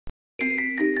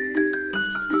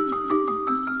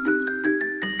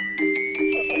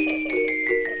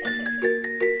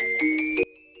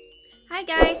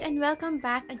Welcome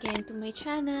back again to my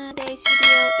channel. Today's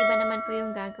video, iba naman po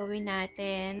yung gagawin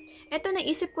natin. Ito,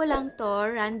 naisip ko lang to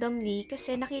randomly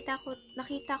kasi nakita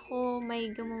ko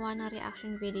may gumawa ng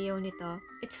reaction video nito.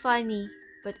 It's funny,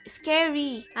 but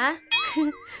scary. Ha?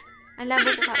 Ang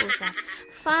labo ko kausap.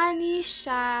 Funny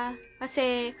siya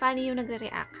kasi funny yung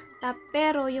nagre-react.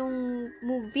 Pero yung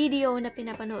video na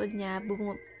pinapanood niya,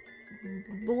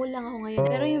 bungol lang ako ngayon.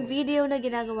 Pero yung video na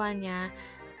ginagawa niya,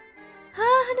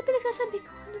 ano pinagsasabi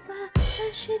ko? Ano ba?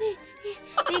 Shit eh.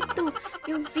 Take 2.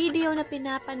 Yung video na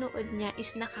pinapanood niya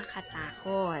is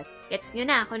nakakatakot. Gets nyo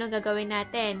na kung ano gagawin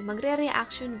natin.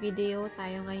 Magre-reaction video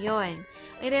tayo ngayon.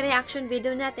 Magre-reaction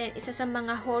video natin, isa sa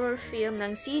mga horror film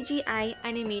ng CGI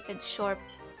animated short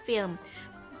film.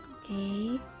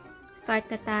 Okay. Start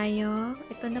na tayo.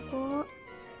 Ito na po.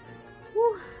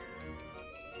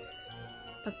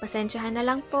 Pagpasensyahan na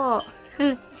lang po.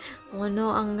 Kung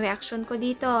ano ang reaction ko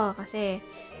dito. Kasi,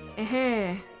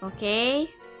 okay?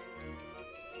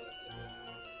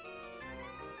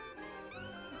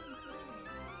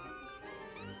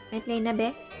 May play na, be?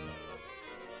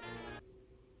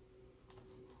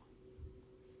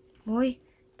 Uy,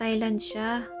 Thailand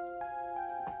siya.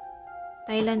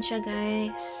 Thailand siya,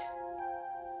 guys.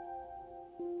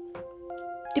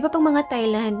 Di ba pag mga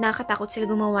Thailand, nakakatakot sila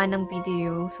gumawa ng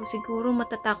video. So, siguro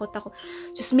matatakot ako.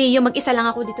 Diyos Mio, mag-isa lang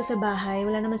ako dito sa bahay.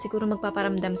 Wala naman siguro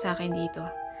magpaparamdam sa akin dito.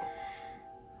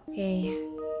 Okay.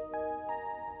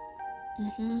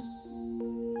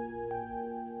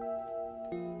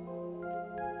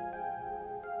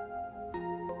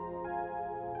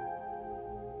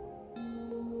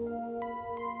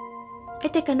 Ay,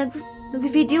 teka,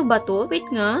 nag-video ba to? Wait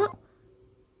nga.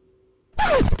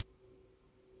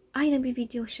 Ay,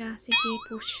 nagbi-video siya. Sige,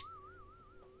 push.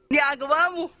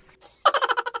 Ginagawa mo!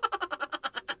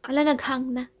 Ala,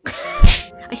 naghang na.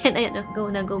 Ayan. Go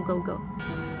na, go.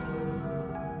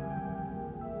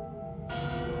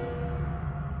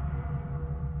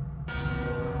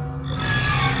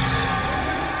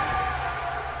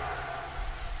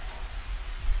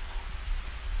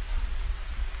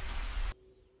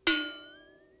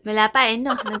 Wala pa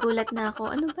no? Nagulat na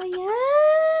ako. Ano ba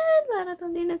yan? Para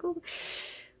itong di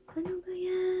Ano ba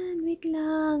yan? Wait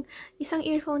lang. Isang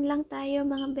earphone lang tayo,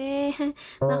 mga be.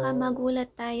 Baka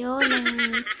magulat tayo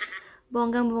ng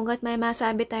bonggang-bongga at may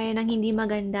masabi tayo ng hindi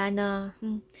maganda na.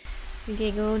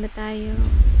 Sige, go na tayo.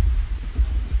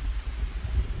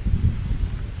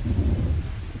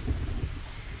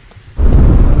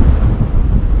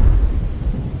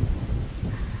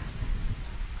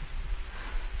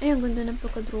 Ay, ang ganda ng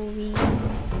pagka-drawing.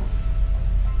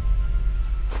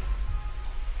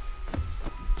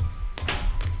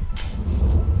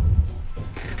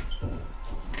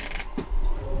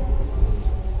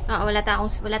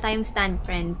 Wala tayong stand,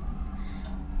 friend.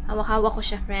 Hawak-hawak ko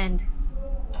siya, friend.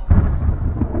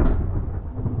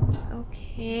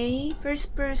 Okay.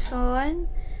 First person.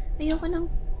 Ayoko nang...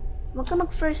 Wag ka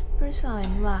mag-first person.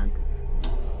 Wag.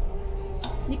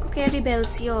 Hindi ko carry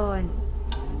bells yun.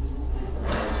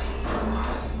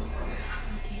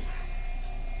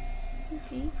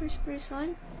 Okay. First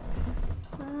person.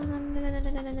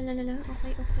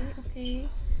 Okay.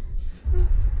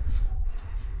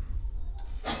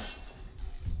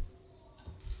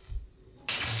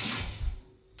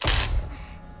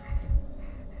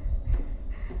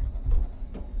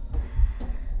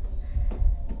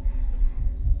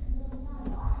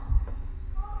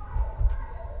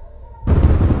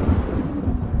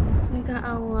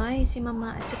 Nag-aaway si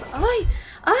mama at si papa.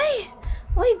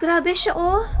 Ay, grabe siya,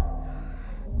 oh.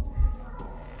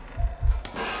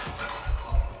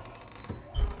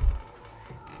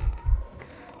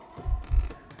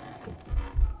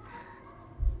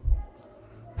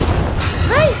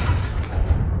 Ay!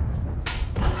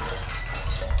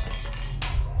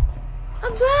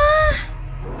 Aba!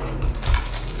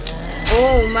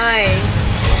 Oh my!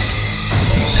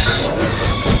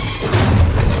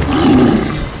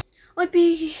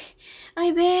 Ay,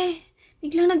 be.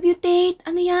 Biglang nag-mutate.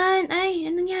 Ano yan? Ay,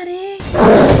 anong nangyari?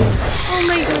 Oh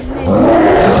my goodness.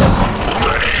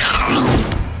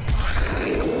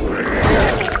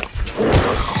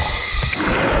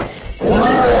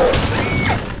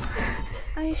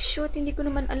 Ay, shoot. Hindi ko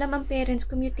naman alam ang parents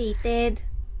ko mutated.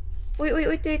 Uy,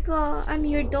 teka. I'm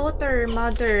your daughter,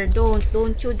 mother. Don't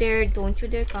you dare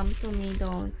come to me.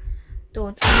 Don't.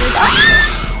 I'm your daughter.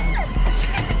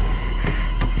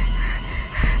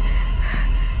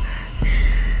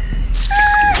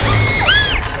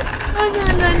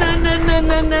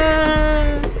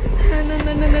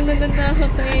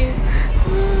 Okay.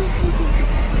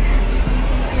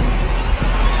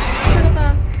 Ano ka?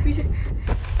 Visit.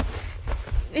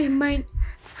 Eh, mine.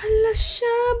 Hala, pala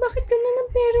siya. Bakit ganun ang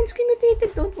parents ko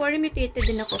mutated? Don't worry, mutated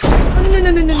din ako. Oh,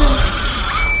 no.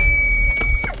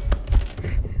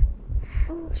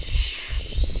 Oh, shh.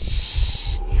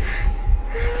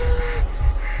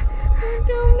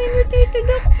 May mutated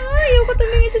ako. Ayaw ko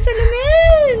tumingin sa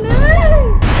salamin.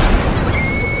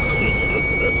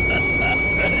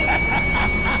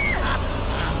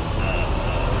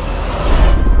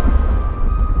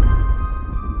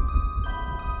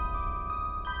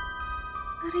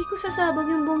 Aray ko,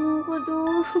 sasabog yung bungo ko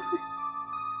doon.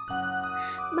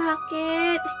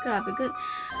 Bakit? Ay, grabe.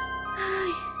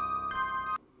 Ay.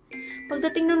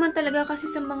 Pagdating naman talaga kasi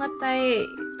sa mga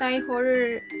Thai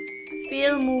horror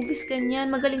film, movies,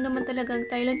 ganyan. Magaling naman talaga ang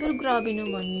Thailand. Pero grabe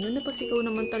naman yun. Napasigaw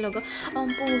naman talaga ang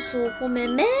puso ko,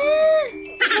 meme.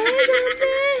 Ay,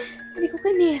 grabe. Hindi ko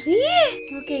kaneri.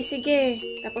 Okay, sige.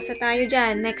 Tapos na tayo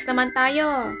dyan. Next naman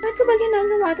tayo. Ba't ko ba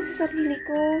ginagawa ito sa sarili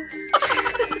ko?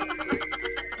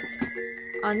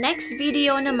 Next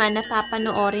video naman na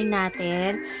papanoorin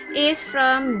natin is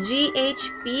from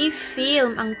GHP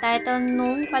Film. Ang title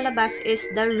nung palabas is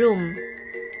The Room.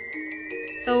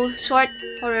 So, short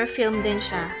horror film din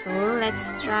siya. So, let's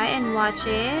try and watch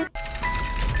it.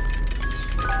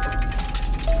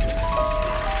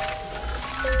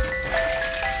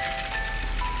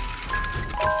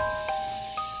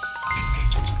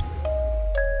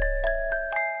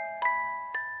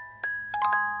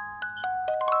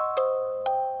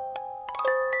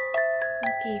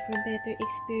 Okay, for better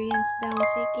experience daw.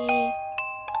 Sige.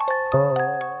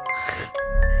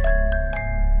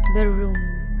 The Room.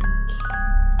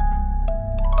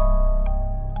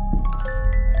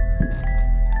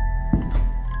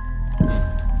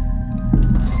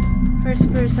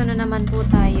 First person na naman po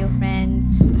tayo,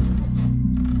 friends.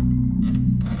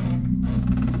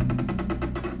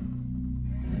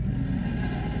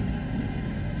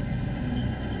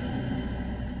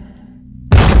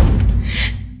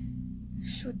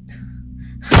 Shoot.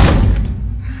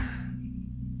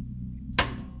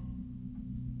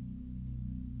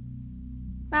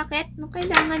 Bakit? Anong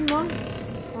kailangan mo?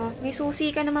 Oh, may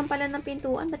susi ka naman pala ng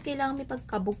pintuan. Ba't kailangan may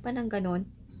pagkabog pa ng ganon?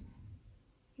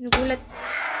 Inugulat.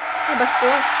 Ay,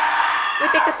 bastos. Uy,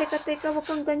 teka. Huwag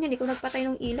kang ganyan. Ikaw nagpatay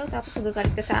ng ilaw tapos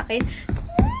magagalit ka sa akin.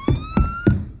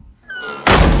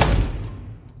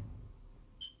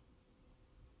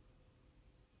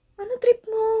 Ano trip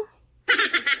mo?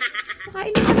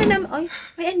 Nakain ka na naman.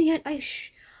 Ay, ano yan? Ay,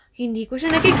 shh. Hindi ko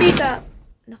siya nakikita.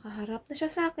 Nakaharap na siya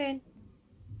sa akin.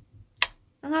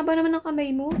 Ang haba naman ng kamay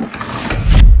mo.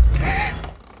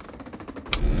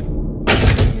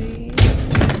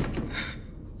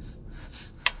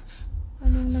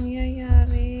 Anong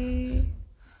nangyayari?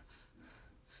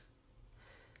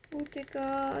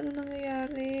 Teka, ano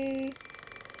nangyayari?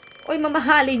 Oy,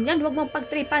 mamahalin yan. Huwag mong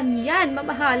pagtripan yan.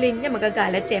 Mamahalin yan.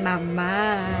 Magagalit si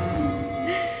mama.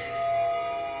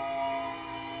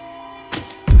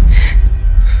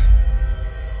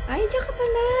 Ay, diyan ka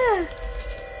pala.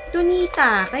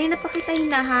 Donita, kanina pa kita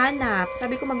hinahanap.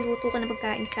 Sabi ko magluto ka ng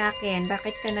pagkain sa akin.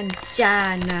 Bakit ka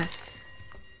nandyan?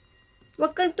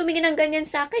 Huwag kang tumingin ng ganyan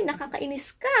sa akin.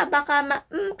 Nakakainis ka. Baka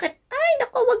ay,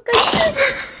 naku, huwag ka dyan.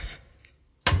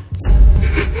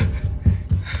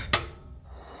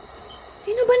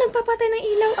 Sino ba nagpapatay ng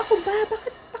ilaw? Ako ba?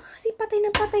 Bakit kasi patay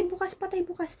ng patay?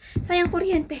 Bukas. Sayang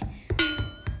kuryente.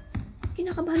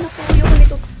 Kinakabahan ako. Ayoko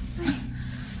nito. Ay.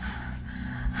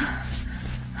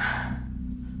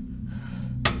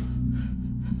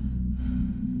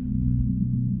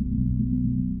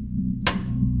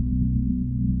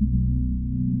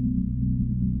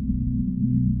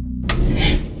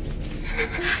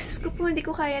 Hindi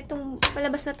ko kaya itong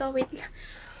palabas na to. Wait lang.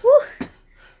 Woo!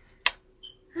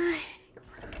 Ay.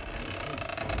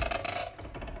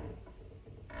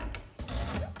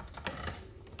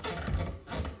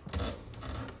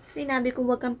 Sinabi ko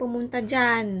huwag kang pumunta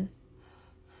dyan.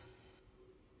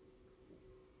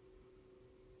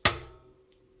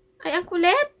 Ay, ang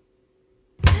kulit!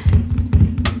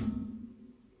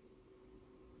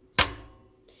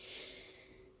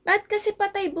 Ba't kasi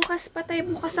patay bukas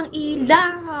ang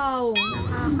ilaw?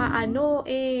 Nakakaano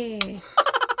eh.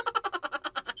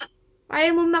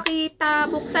 Ayaw mo makita,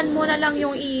 buksan mo na lang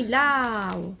yung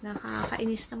ilaw.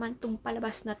 Nakakainis naman tong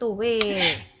palabas na to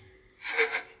eh.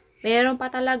 Meron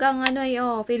pa talagang ano eh,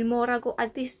 Filmora ko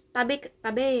at least tabi.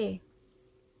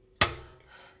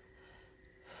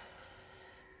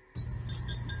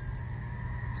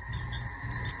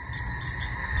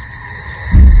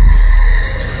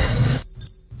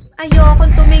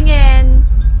 Ayokong tumingin.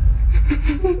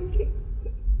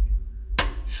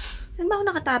 Saan ba ako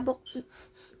nakatabok?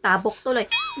 Tabok tuloy.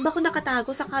 Saan ba ako nakatago?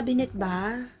 Sa cabinet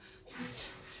ba?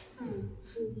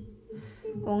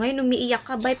 O ngayon, umiiyak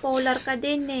ka. Bipolar ka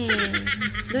din eh.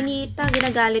 Donita,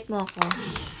 ginagalit mo ako.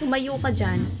 Tumayo ka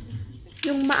dyan.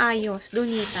 Yung maayos,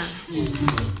 Donita.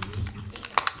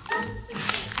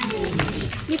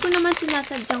 Hindi ko naman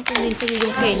sinasadyang kunin sa'yo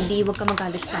yung candy. Huwag ka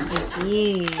magalit sa akin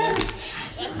eh.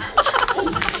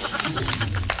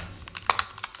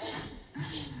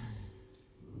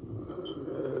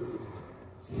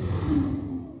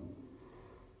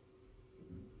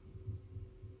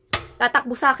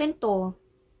 Tatakbo sa akin to.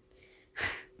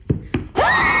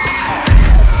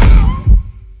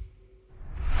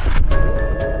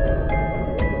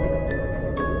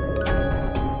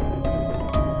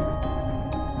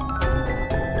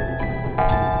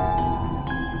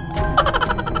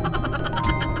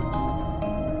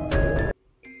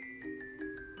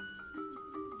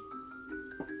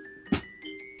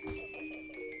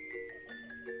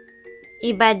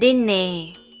 Iba din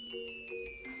eh.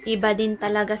 Iba din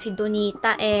talaga si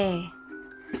Donita eh.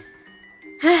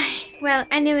 Well,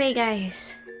 anyway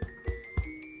guys.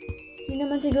 Hindi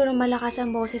naman siguro malakas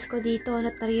ang boses ko dito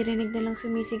at naririnig na lang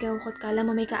sumisigaw ko at kala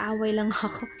mo may kaaway lang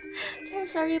ako.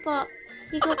 Sorry po.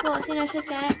 Hindi ko po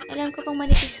sinasadya. Alam ko pong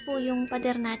manipis po yung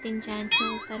pader natin dyan.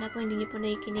 So, sana po hindi niyo po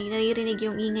naririnig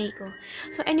yung ingay ko.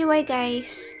 So, anyway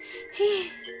guys.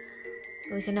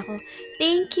 Pawisan ako.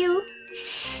 Thank you.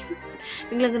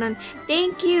 Biglang ganun.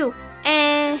 Thank you.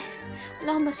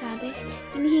 Wala akong masabi.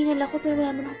 Hinihingal ako pero wala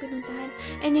naman akong pinuntahan.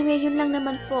 Anyway, yun lang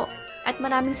naman po. At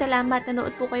maraming salamat.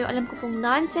 Nanood po kayo. Alam ko pong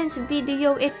nonsense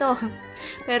video ito.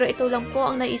 Pero ito lang po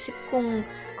ang naisip kong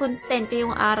content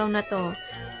yung araw na to.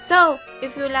 So,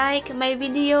 if you like my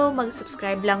video,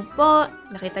 mag-subscribe lang po.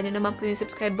 Nakita nyo naman po yung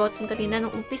subscribe button kanina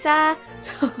nung umpisa.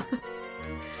 So,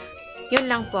 yun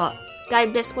lang po.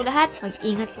 God bless po lahat.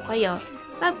 Mag-ingat po kayo.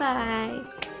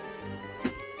 Bye-bye!